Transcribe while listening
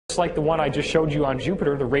Just like the one I just showed you on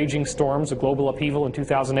Jupiter, the raging storms, the global upheaval in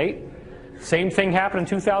 2008. Same thing happened in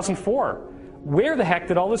 2004. Where the heck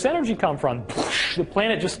did all this energy come from? The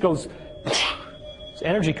planet just goes,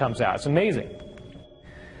 energy comes out. It's amazing.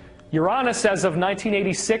 Uranus, as of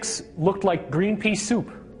 1986, looked like green pea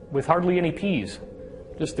soup with hardly any peas.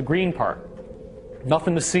 Just the green part.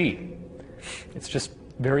 Nothing to see. It's just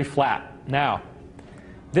very flat. Now,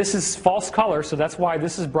 this is false color, so that's why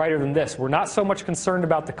this is brighter than this. We're not so much concerned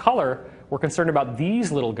about the color, we're concerned about these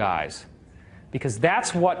little guys, because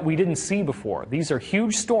that's what we didn't see before. These are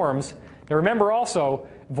huge storms. Now remember also,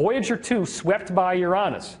 Voyager 2 swept by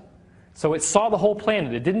Uranus, so it saw the whole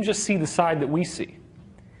planet. It didn't just see the side that we see.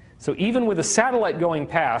 So even with a satellite going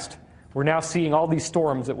past, we're now seeing all these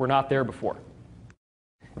storms that were not there before.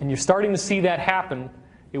 And you're starting to see that happen.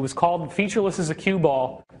 It was called featureless as a cue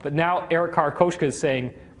ball, but now Eric Karkoschka is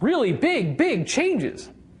saying, really big changes.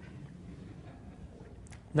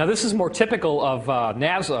 Now this is more typical of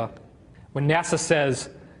NASA, when NASA says,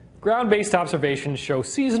 ground-based observations show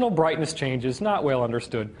seasonal brightness changes, not well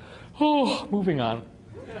understood. Oh, moving on.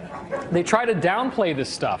 They try to downplay this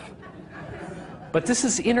stuff. But this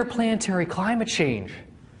is interplanetary climate change.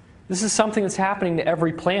 This is something that's happening to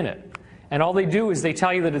every planet. And all they do is they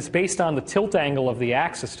tell you that it's based on the tilt angle of the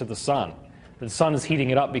axis to the sun. The sun is heating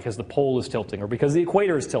it up because the pole is tilting or because the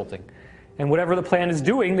equator is tilting. And whatever the planet is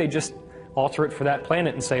doing, they just alter it for that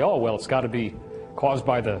planet and say, oh, well, it's got to be caused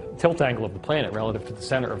by the tilt angle of the planet relative to the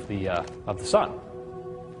center of the sun.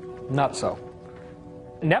 Not so.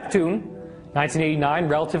 Neptune, 1989,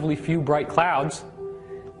 relatively few bright clouds.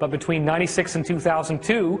 But between 96 and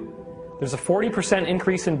 2002, there's a 40%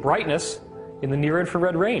 increase in brightness in the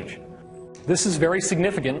near-infrared range. This is very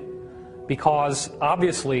significant because,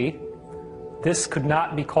 obviously, this could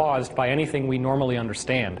not be caused by anything we normally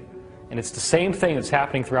understand. And it's the same thing that's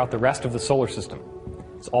happening throughout the rest of the solar system.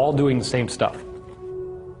 It's all doing the same stuff.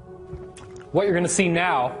 What you're going to see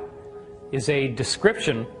now is a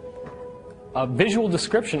description, a visual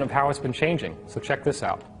description of how it's been changing. So check this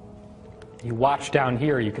out. You watch down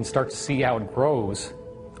here, you can start to see how it grows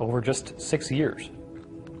over just 6 years.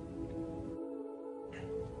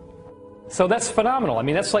 So that's phenomenal. I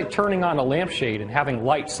mean, that's like turning on a lampshade and having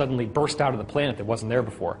light suddenly burst out of the planet that wasn't there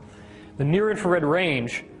before. The near-infrared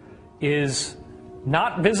range is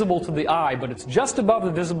not visible to the eye, but it's just above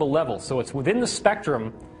the visible level. So it's within the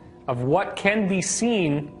spectrum of what can be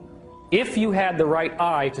seen if you had the right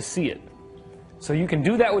eye to see it. So you can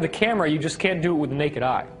do that with a camera, you just can't do it with the naked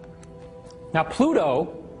eye. Now,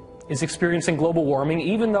 Pluto is experiencing global warming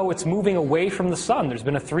even though it's moving away from the sun. There's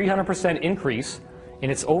been a 300% increase in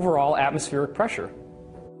its overall atmospheric pressure.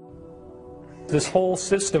 This whole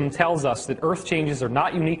system tells us that Earth changes are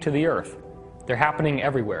not unique to the Earth. They're happening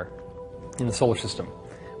everywhere in the solar system.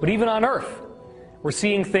 But even on Earth, we're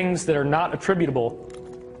seeing things that are not attributable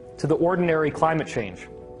to the ordinary climate change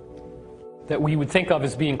that we would think of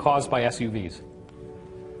as being caused by SUVs.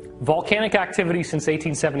 Volcanic activity since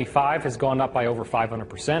 1875 has gone up by over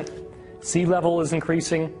 500%. Sea level is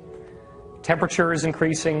increasing. Temperature is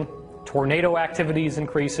increasing. Tornado activity is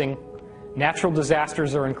increasing. Natural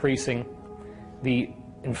disasters are increasing. The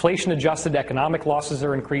inflation-adjusted economic losses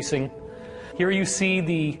are increasing. Here you see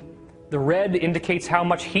the red indicates how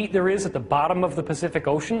much heat there is at the bottom of the Pacific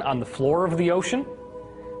Ocean, on the floor of the ocean.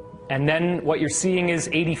 And then what you're seeing is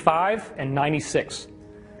 85 and 96,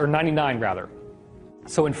 or 99 rather.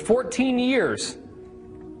 So in 14 years,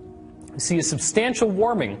 you see a substantial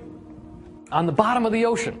warming on the bottom of the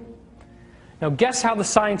ocean. Now guess how the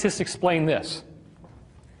scientists explain this?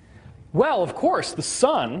 Well, of course, the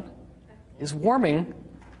sun is warming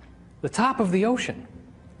the top of the ocean.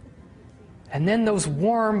 And then those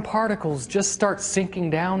warm particles just start sinking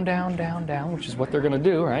down, which is what they're going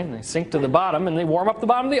to do, right? And they sink to the bottom, and they warm up the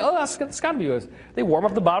bottom of the ocean. That's got to be it. They warm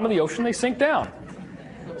up the bottom of the ocean, they sink down.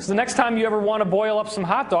 So the next time you ever want to boil up some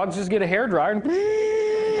hot dogs, just get a hairdryer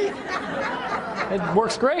and it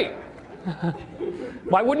works great.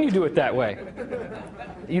 Why wouldn't you do it that way?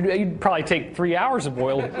 You'd probably take 3 hours to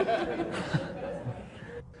boil.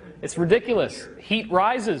 It's ridiculous. Heat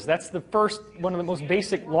rises. That's the first, one of the most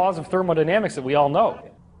basic laws of thermodynamics that we all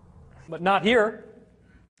know. But not here.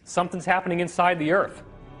 Something's happening inside the Earth.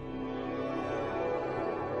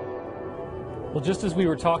 Well, just as we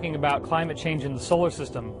were talking about climate change in the solar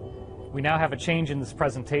system, we now have a change in this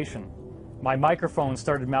presentation. My microphone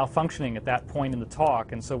started malfunctioning at that point in the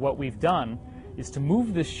talk, and so what we've done is to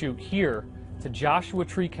move this shoot here to Joshua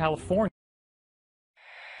Tree, California.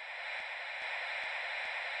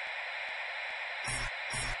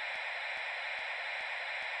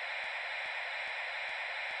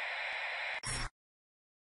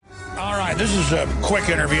 This is a quick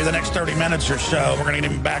interview, the next 30 minutes or so. We're going to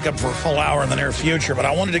get him back up for a full hour in the near future. But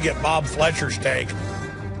I wanted to get Bob Fletcher's take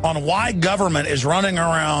on why government is running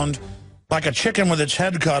around like a chicken with its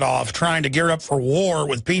head cut off, trying to gear up for war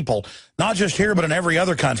with people, not just here, but in every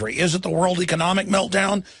other country. Is it the world economic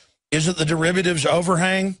meltdown? Is it the derivatives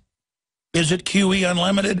overhang? Is it QE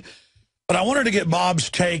Unlimited? But I wanted to get Bob's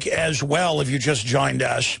take as well if you just joined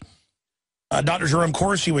us. Dr. Jerome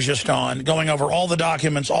Corsi was just on, going over all the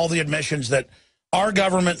documents, all the admissions that our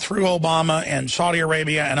government, through Obama and Saudi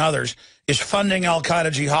Arabia and others, is funding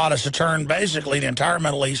al-Qaeda jihadists to turn basically the entire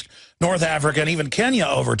Middle East, North Africa, and even Kenya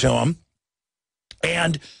over to them.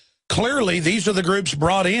 And clearly, these are the groups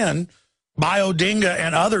brought in by Odinga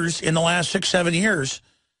and others in the last 6-7 years.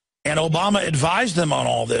 And Obama advised them on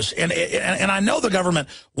all this. And I know the government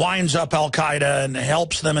winds up al-Qaeda and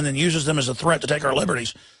helps them and then uses them as a threat to take our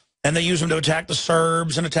liberties. And they use them to attack the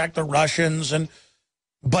Serbs and attack the Russians.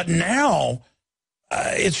 But now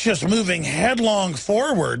it's just moving headlong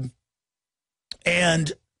forward.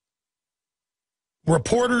 And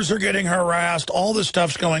reporters are getting harassed. All this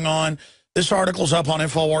stuff's going on. This article's up on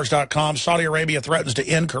Infowars.com. Saudi Arabia threatens to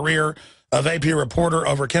end career of AP reporter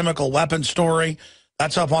over chemical weapons story.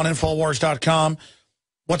 That's up on Infowars.com.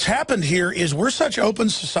 What's happened here is we're such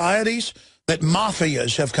open societies that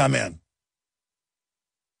mafias have come in.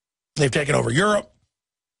 They've taken over Europe.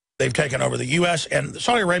 They've taken over the U.S. And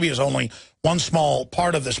Saudi Arabia is only one small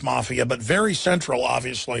part of this mafia, but very central,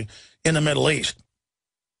 obviously, in the Middle East.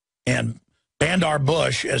 And Bandar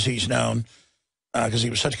Bush, as he's known, because he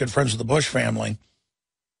was such good friends with the Bush family,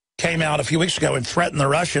 came out a few weeks ago and threatened the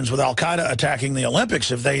Russians with al-Qaeda attacking the Olympics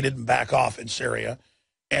if they didn't back off in Syria.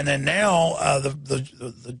 And then now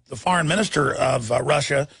the foreign minister of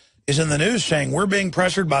Russia is in the news saying we're being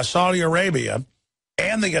pressured by Saudi Arabia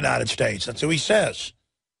and the United States, that's who he says,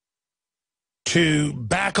 to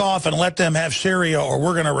back off and let them have Syria or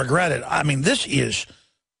we're going to regret it. I mean, this is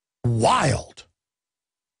wild.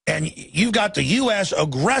 And you've got the U.S.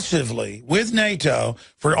 aggressively with NATO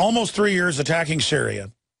for almost 3 years attacking Syria.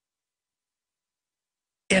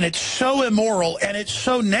 And it's so immoral and it's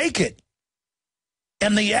so naked.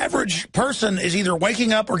 And the average person is either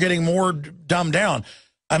waking up or getting more dumbed down.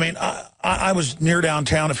 I mean, I was near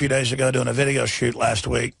downtown a few days ago doing a video shoot last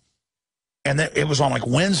week, and it was on like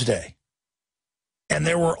Wednesday. And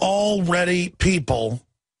there were already people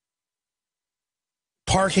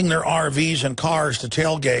parking their RVs and cars to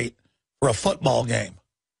tailgate for a football game.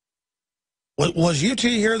 Was UT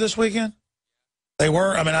here this weekend? They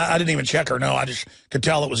were? I mean, I didn't even check or know. I just could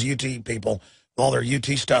tell it was UT people with all their UT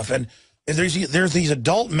stuff. And there's these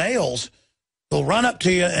adult males who'll run up to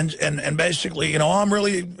you and basically, you know, I'm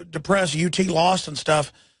really depressed, UT lost and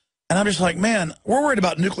stuff. And I'm just like, man, we're worried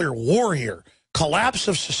about nuclear war here, collapse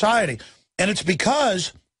of society. And it's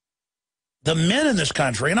because the men in this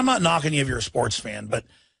country, and I'm not knocking you if you're a sports fan, but,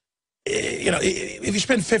 you know, if you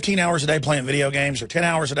spend 15 hours a day playing video games or 10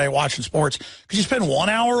 hours a day watching sports, could you spend 1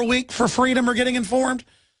 hour a week for freedom or getting informed?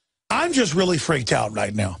 I'm just really freaked out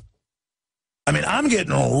right now. I mean, I'm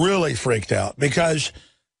getting really freaked out because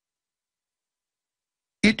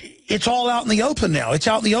it's all out in the open now. It's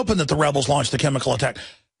out in the open that the rebels launched the chemical attack.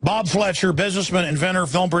 Bob Fletcher, businessman, inventor,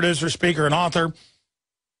 film producer, speaker, and author.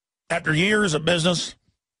 After years of business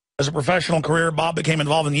as a professional career, Bob became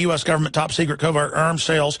involved in the U.S. government top-secret covert arms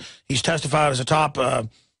sales. He's testified as a top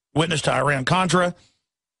witness to Iran-Contra.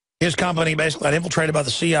 His company basically got infiltrated by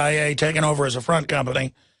the CIA, taken over as a front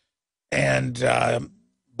company. And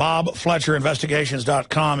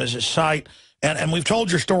BobFletcherInvestigations.com is his site. And we've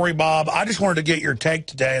told your story, Bob. I just wanted to get your take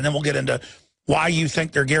today, and then we'll get into why you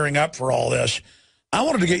think they're gearing up for all this. I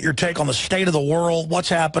wanted to get your take on the state of the world, what's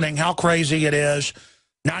happening, how crazy it is.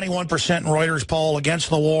 91% in Reuters poll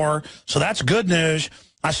against the war, so that's good news.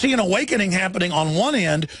 I see an awakening happening on one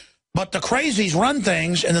end, but the crazies run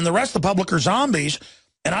things, and then the rest of the public are zombies.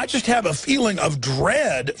 And I just have a feeling of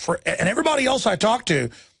dread and everybody else I talk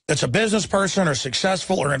to that's a business person or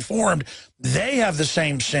successful or informed, they have the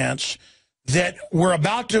same sense that we're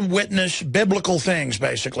about to witness biblical things,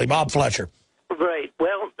 basically. Bob Fletcher. Right.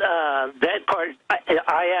 Well, that part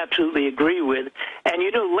I absolutely agree with. And, you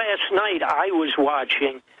know, last night I was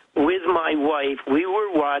watching with my wife. We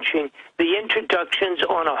were watching the introductions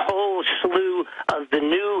on a whole slew of the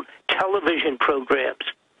new television programs.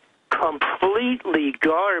 Completely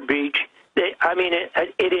garbage. I mean,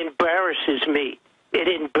 it embarrasses me. It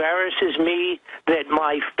embarrasses me that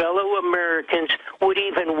my fellow Americans would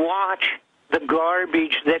even watch the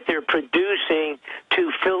garbage that they're producing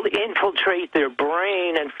to infiltrate their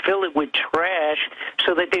brain and fill it with trash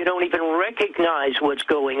so that they don't even recognize what's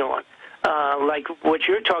going on. like what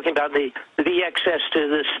you're talking about, the access to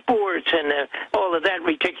the sports and all of that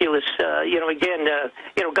ridiculous, again,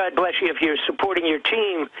 God bless you if you're supporting your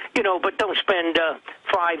team, but don't spend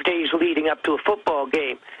 5 days leading up to a football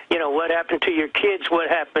game. What happened to your kids, what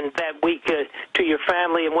happened that week to your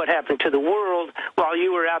family, and what happened to the world while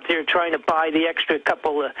you were out there trying to buy the extra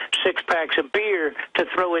couple of six-packs of beer to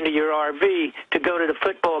throw into your RV to go to the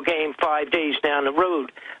football game 5 days down the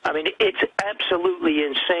road. I mean, it's absolutely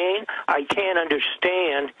insane. I can't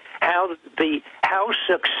understand how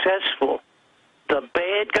successful the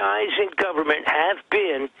bad guys in government have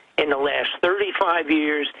been in the last 35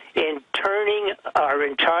 years in turning our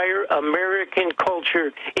entire American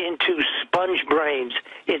culture into sponge brains.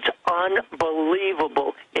 It's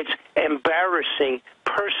unbelievable. It's embarrassing,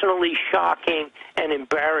 personally shocking and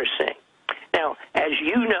embarrassing. Now, as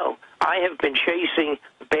you know, I have been chasing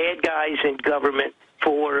bad guys in government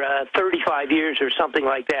for 35 years or something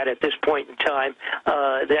like that at this point in time,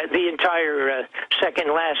 the entire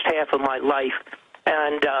second last half of my life.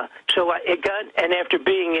 And and after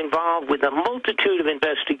being involved with a multitude of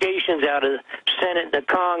investigations out of the Senate and the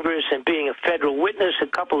Congress and being a federal witness a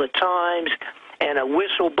couple of times and a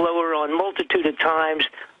whistleblower on multitude of times,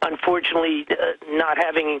 unfortunately not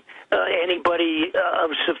having anybody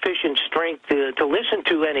of sufficient strength to listen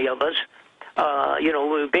to any of us.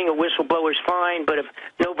 Being a whistleblower is fine, but if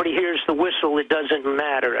nobody hears the whistle, it doesn't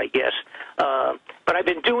matter, I guess. But I've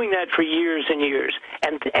been doing that for years and years,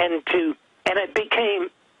 and it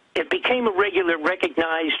became a regular,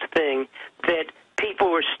 recognized thing that people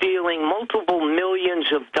were stealing multiple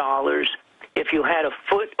millions of dollars. If you had a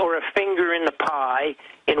foot or a finger in the pie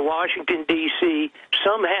in Washington, D.C.,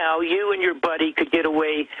 somehow you and your buddy could get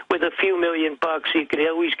away with a few $1,000,000 bucks. You could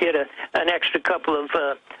always get an extra couple of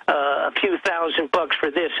a few $1,000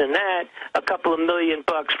 for this and that, a couple of $1,000,000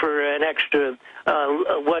 bucks for an extra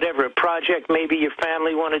whatever project maybe your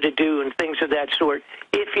family wanted to do and things of that sort.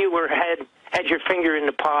 If you had your finger in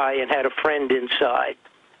the pie and had a friend inside.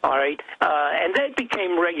 All right, and that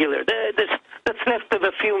became regular. The theft of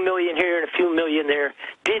a few million here and a few million there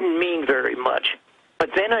didn't mean very much. But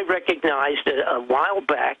then I recognized a while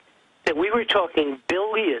back that we were talking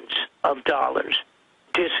billions of dollars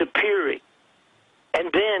disappearing.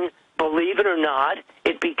 And then, believe it or not,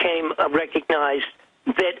 it became recognized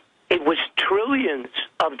that it was trillions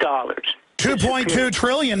of dollars. 2.2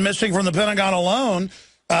 trillion missing from the Pentagon alone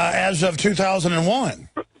as of 2001.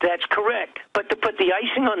 That's correct. But to put the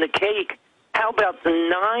icing on the cake, how about the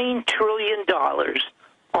 $9 trillion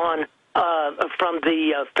from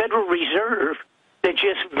the Federal Reserve that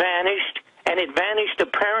just vanished, and it vanished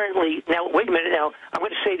apparently. Now, wait a minute. Now, I'm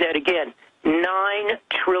going to say that again. $9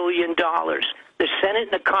 trillion. The Senate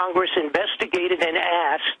and the Congress investigated and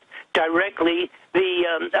asked directly the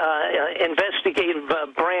investigative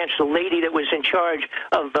branch, the lady that was in charge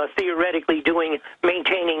of theoretically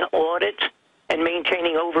maintaining audits and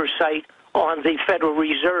maintaining oversight on the Federal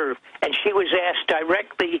Reserve. And she was asked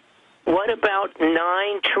directly, what about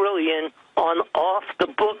 $9 trillion on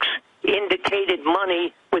off-the-books indicated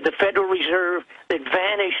money with the Federal Reserve that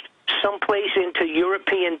vanished someplace into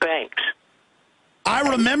European banks?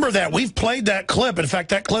 I remember that. We've played that clip. In fact,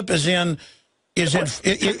 that clip is in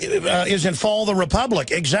Fall of the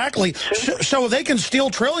Republic. Exactly. So they can steal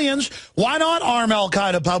trillions. Why not arm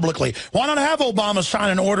Al-Qaeda publicly? Why not have Obama sign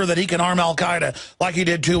an order that he can arm Al-Qaeda like he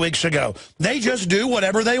did 2 weeks ago? They just do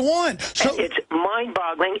whatever they want. So it's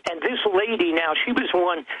mind-boggling. And this lady now, she was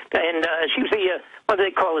one, and she was the, what do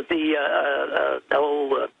they call it, the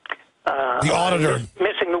auditor.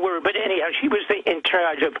 Missing the word, but anyhow, she was in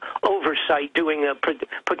charge of oversight, doing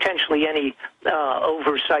potentially any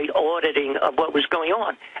oversight auditing of what was going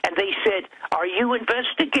on. And they said, are you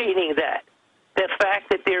investigating that? The fact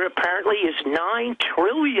that there apparently is $9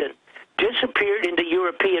 trillion disappeared into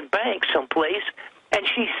European banks someplace. And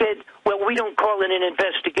she said, well, we don't call it an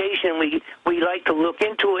investigation. We like to look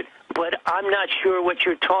into it, but I'm not sure what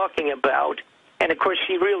you're talking about. And, of course,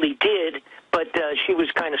 she really did, but she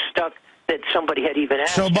was kind of stuck that somebody had even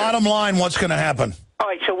asked her. So bottom line, what's going to happen? All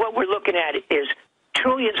right, so what we're looking at is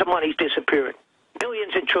trillions of money disappearing,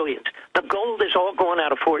 billions and trillions. The gold is all going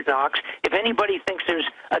out of Fort Knox. If anybody thinks there's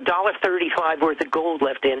 $1.35 worth of gold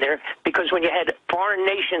left in there, because when you had foreign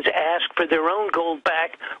nations ask for their own gold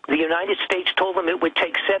back, the United States told them it would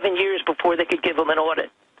take 7 years before they could give them an audit.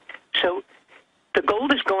 So the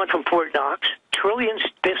gold is gone from Fort Knox, trillions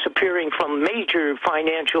disappearing from major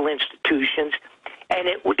financial institutions, and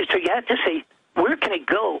so you have to say, where can it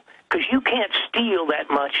go? Because you can't steal that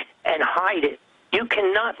much and hide it. You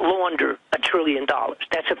cannot launder $1 trillion.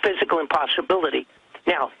 That's a physical impossibility.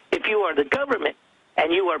 Now, if you are the government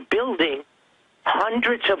and you are building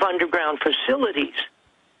hundreds of underground facilities,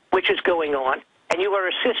 which is going on, and you are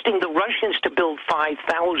assisting the Russians to build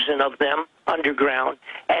 5,000 of them underground,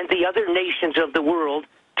 and the other nations of the world,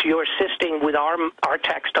 you're assisting with our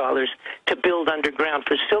tax dollars to build underground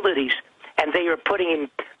facilities, and they are putting in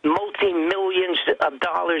multi-millions of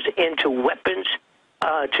dollars into weapons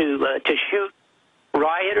to shoot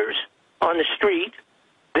rioters on the street.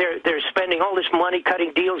 They're spending all this money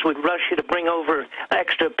cutting deals with Russia to bring over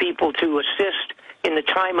extra people to assist in the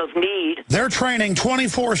time of need. They're training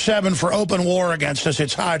 24/7 for open war against us.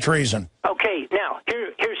 It's high treason. Okay, now,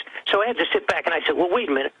 so I had to sit back and I said, well, wait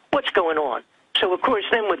a minute, what's going on? So, of course,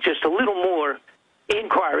 then with just a little more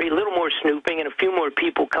inquiry, a little more snooping, and a few more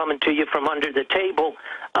people coming to you from under the table,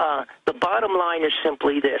 the bottom line is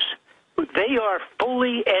simply this. They are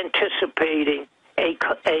fully anticipating a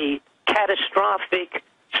catastrophic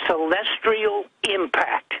celestial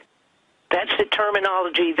impact. That's the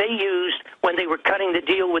terminology they used when they were cutting the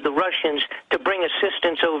deal with the Russians to bring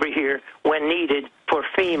assistance over here when needed for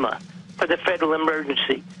FEMA, for the federal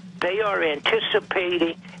emergency. They are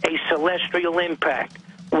anticipating a celestial impact.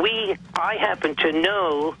 I happen to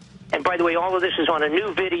know, and by the way, all of this is on a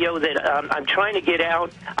new video that I'm trying to get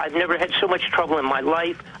out. I've never had so much trouble in my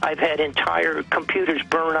life. I've had entire computers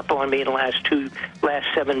burn up on me in the last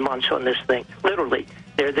 7 months on this thing. Literally.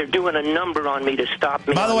 They're doing a number on me to stop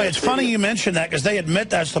me. By the way, it's funny you mentioned that because they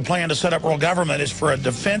admit that's the plan to set up world government is for a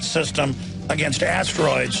defense system against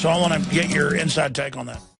asteroids. So I want to get your inside take on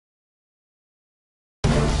that.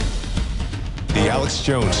 The Alex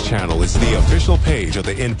Jones channel is the official page of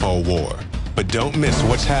the Info War. But don't miss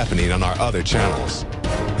what's happening on our other channels.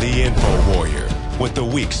 The Info Warrior, with the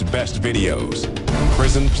week's best videos.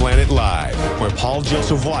 Prison Planet Live, where Paul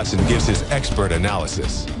Joseph Watson gives his expert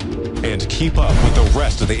analysis. And keep up with the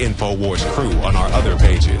rest of the Info Wars crew on our other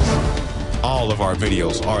pages. All of our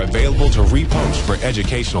videos are available to repost for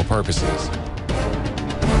educational purposes.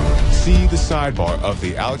 See the sidebar of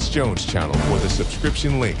the Alex Jones channel for the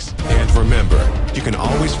subscription links. And remember, you can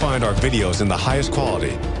always find our videos in the highest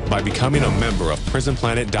quality by becoming a member of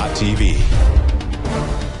PrisonPlanet.tv.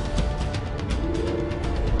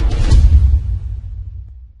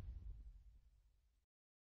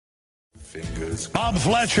 Bob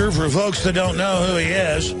Fletcher, for folks that don't know who he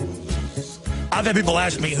is, I've had people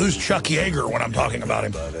ask me, who's Chuck Yeager when I'm talking about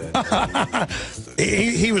him?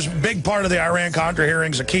 He was a big part of the Iran-Contra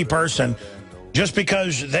hearings, a key person, just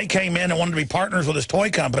because they came in and wanted to be partners with this toy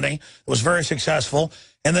company. It was very successful.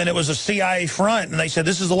 And then it was a CIA front, and they said,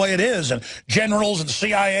 this is the way it is. And generals and the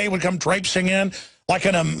CIA would come traipsing in like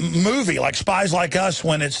in a movie, like Spies Like Us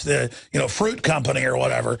when it's the fruit company or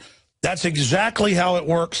whatever. That's exactly how it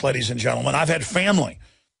works, ladies and gentlemen. I've had family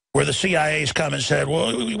where the CIA's come and said,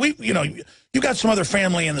 well, you got some other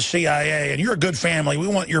family in the CIA, and you're a good family. We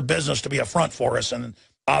want your business to be a front for us. And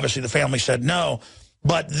obviously the family said no.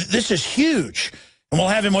 But this is huge. And we'll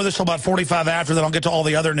have him with us till about 45 after that. I'll get to all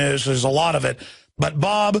the other news. There's a lot of it. But,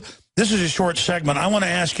 Bob, this is a short segment. I want to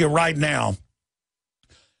ask you right now,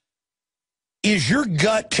 is your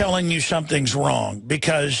gut telling you something's wrong?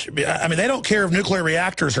 Because, I mean, they don't care if nuclear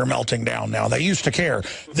reactors are melting down now. They used to care.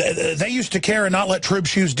 They used to care and not let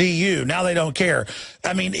troops use DU. Now they don't care.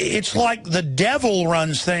 I mean, it's like the devil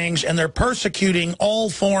runs things, and they're persecuting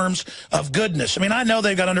all forms of goodness. I mean, I know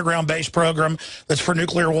they've got an underground base program that's for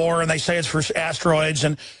nuclear war, and they say it's for asteroids.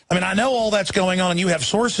 And, I mean, I know all that's going on, and you have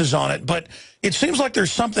sources on it, but it seems like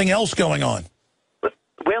there's something else going on.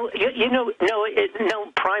 Well,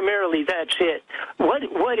 no, primarily that's it.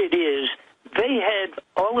 What it is, they had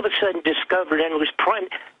all of a sudden discovered, and it was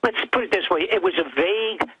let's put it this way, it was a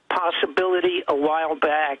vague possibility a while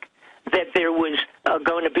back that there was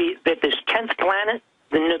going to be, that this 10th planet,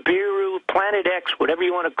 the Nibiru, Planet X, whatever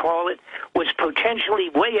you want to call it, was potentially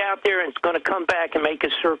way out there and it's going to come back and make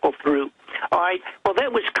a circle through. All right, well,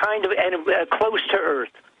 that was kind of close to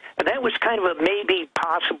Earth. And that was kind of a maybe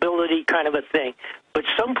possibility kind of a thing. But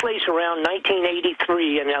someplace around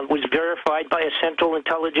 1983, and it was verified by a Central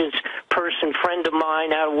Intelligence person, friend of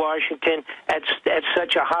mine out of Washington, at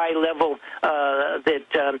such a high level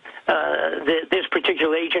that this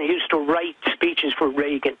particular agent used to write speeches for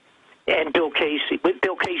Reagan and Bill Casey, with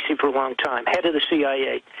Bill Casey for a long time, head of the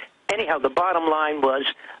CIA. Anyhow, the bottom line was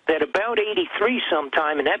that about 83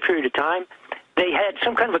 sometime in that period of time, they had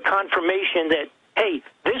some kind of a confirmation that, hey,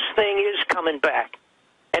 this thing is coming back,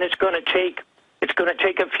 and it's going to take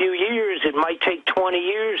a few years. It might take 20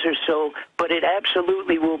 years or so, but it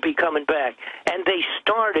absolutely will be coming back. And they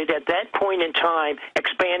started at that point in time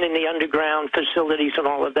expanding the underground facilities and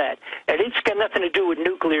all of that. And it's got nothing to do with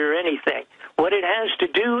nuclear or anything. What it has to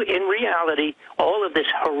do in reality, all of this,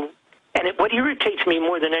 what what irritates me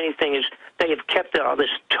more than anything is they have kept all this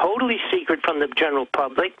totally secret from the general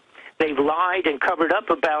public. They've lied and covered up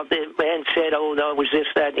about it and said, oh, no, it was this,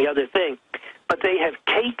 that, and the other thing. But they have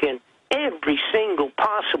taken every single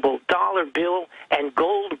possible dollar bill and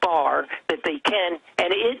gold bar that they can,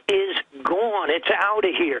 and it is gone. It's out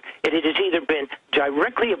of here. It has either been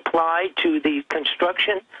directly applied to the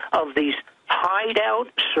construction of these hideout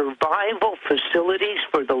survival facilities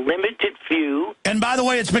for the limited few. And by the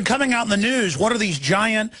way, it's been coming out in the news. What are these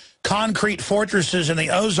giant concrete fortresses in the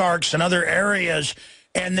Ozarks and other areas?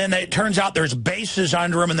 And then it turns out there's bases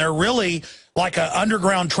under them, and they're really like an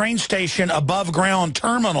underground train station, above ground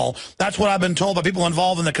terminal. That's what I've been told by people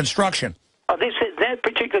involved in the construction. That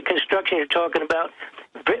particular construction you're talking about,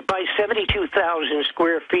 by 72,000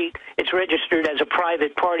 square feet, it's registered as a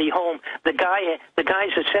private party home. The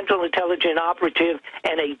guy's a Central Intelligence operative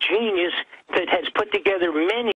and a genius that has put together many